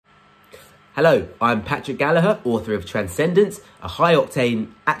Hello, I'm Patrick Gallagher, author of Transcendent, a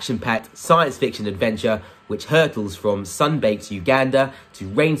high-octane, action-packed science fiction adventure which hurtles from sun-baked Uganda to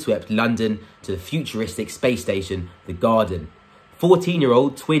rain-swept London to the futuristic space station, The Garden.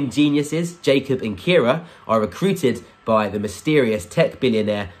 14-year-old twin geniuses, Jacob and Kira, are recruited by the mysterious tech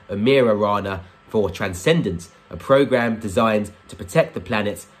billionaire Amira Rana for Transcendent, a program designed to protect the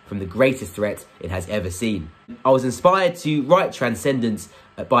planet from the greatest threat it has ever seen. I was inspired to write Transcendent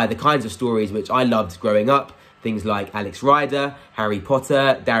by the kinds of stories which I loved growing up, things like Alex Rider, Harry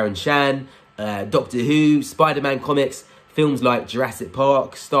Potter, Darren Shan, Doctor Who, Spider-Man comics, films like Jurassic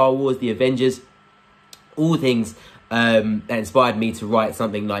Park, Star Wars, The Avengers, all things that inspired me to write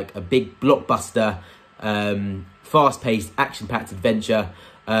something like a big blockbuster, fast-paced, action-packed adventure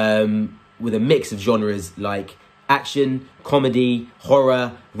with a mix of genres like action, comedy,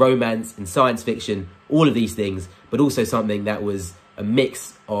 horror, romance, and science fiction, all of these things, but also something that was a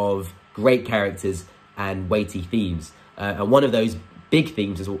mix of great characters and weighty themes. And one of those big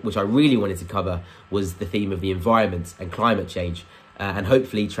themes, which I really wanted to cover, was the theme of the environment and climate change. And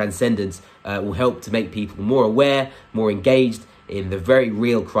hopefully Transcendence will help to make people more aware, more engaged in the very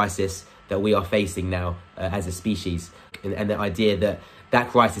real crisis that we are facing now as a species. And the idea that that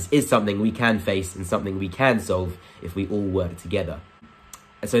crisis is something we can face and something we can solve if we all work together.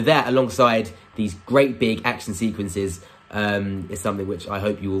 And so that, alongside these great big action sequences, is something which I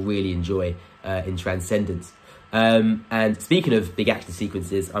hope you will really enjoy in Transcendence. And speaking of big action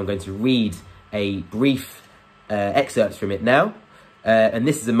sequences, I'm going to read a brief excerpt from it now. And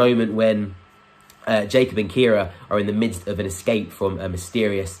this is a moment when Jacob and Kira are in the midst of an escape from a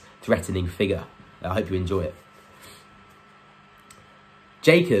mysterious, threatening figure. I hope you enjoy it.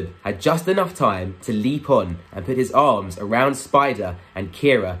 Jacob had just enough time to leap on and put his arms around Spider and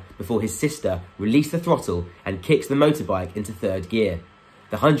Kira before his sister released the throttle and kicked the motorbike into third gear.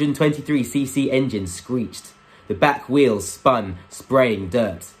 The 123cc engine screeched. The back wheels spun, spraying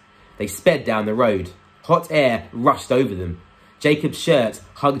dirt. They sped down the road. Hot air rushed over them. Jacob's shirt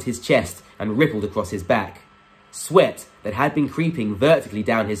hugged his chest and rippled across his back. Sweat that had been creeping vertically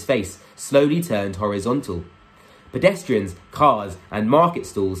down his face slowly turned horizontal. Pedestrians, cars, and market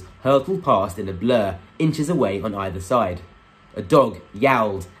stalls hurtled past in a blur, inches away on either side. A dog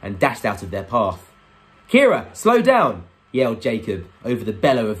yowled and dashed out of their path. "Kira, slow down!" yelled Jacob over the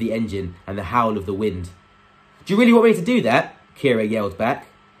bellow of the engine and the howl of the wind. "Do you really want me to do that?" Kira yelled back.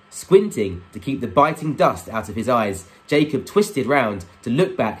 Squinting to keep the biting dust out of his eyes, Jacob twisted round to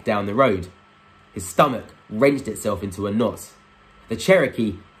look back down the road. His stomach wrenched itself into a knot. The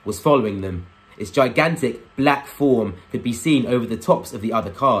Cherokee was following them. Its gigantic black form could be seen over the tops of the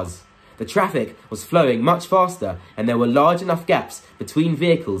other cars. The traffic was flowing much faster, and there were large enough gaps between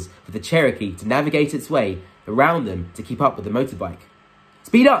vehicles for the Cherokee to navigate its way around them to keep up with the motorbike.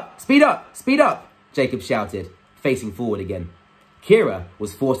 "Speed up! Speed up! Speed up!" Jacob shouted, facing forward again. Kira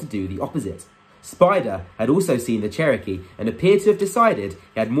was forced to do the opposite. Spider had also seen the Cherokee and appeared to have decided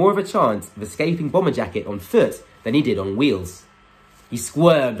he had more of a chance of escaping Bomber Jacket on foot than he did on wheels. He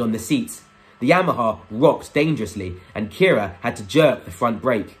squirmed on the seat. The Yamaha rocked dangerously, and Kira had to jerk the front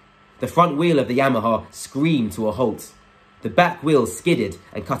brake. The front wheel of the Yamaha screamed to a halt. The back wheel skidded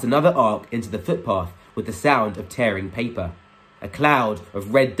and cut another arc into the footpath with the sound of tearing paper. A cloud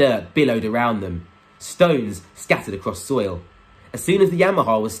of red dirt billowed around them. Stones scattered across soil. As soon as the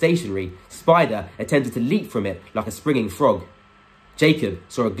Yamaha was stationary, Spider attempted to leap from it like a springing frog. Jacob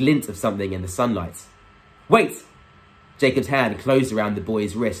saw a glint of something in the sunlight. "Wait!" Jacob's hand closed around the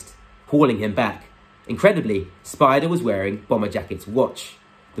boy's wrist, hauling him back. Incredibly, Spider was wearing Bomber Jacket's watch.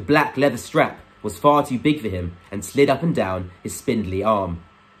 The black leather strap was far too big for him and slid up and down his spindly arm.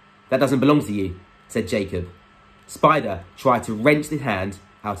 "That doesn't belong to you," said Jacob. Spider tried to wrench the hand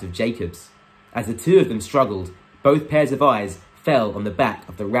out of Jacob's. As the two of them struggled, both pairs of eyes fell on the back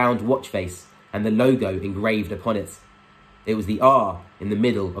of the round watch face and the logo engraved upon it. It was the R in the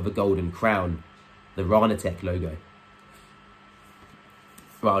middle of a golden crown, the Ranatech logo.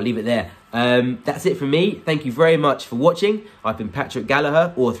 Right, I'll leave it there. That's it from me. Thank you very much for watching. I've been Patrick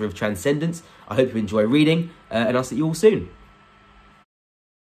Gallagher, author of Transcendence. I hope you enjoy reading, and I'll see you all soon.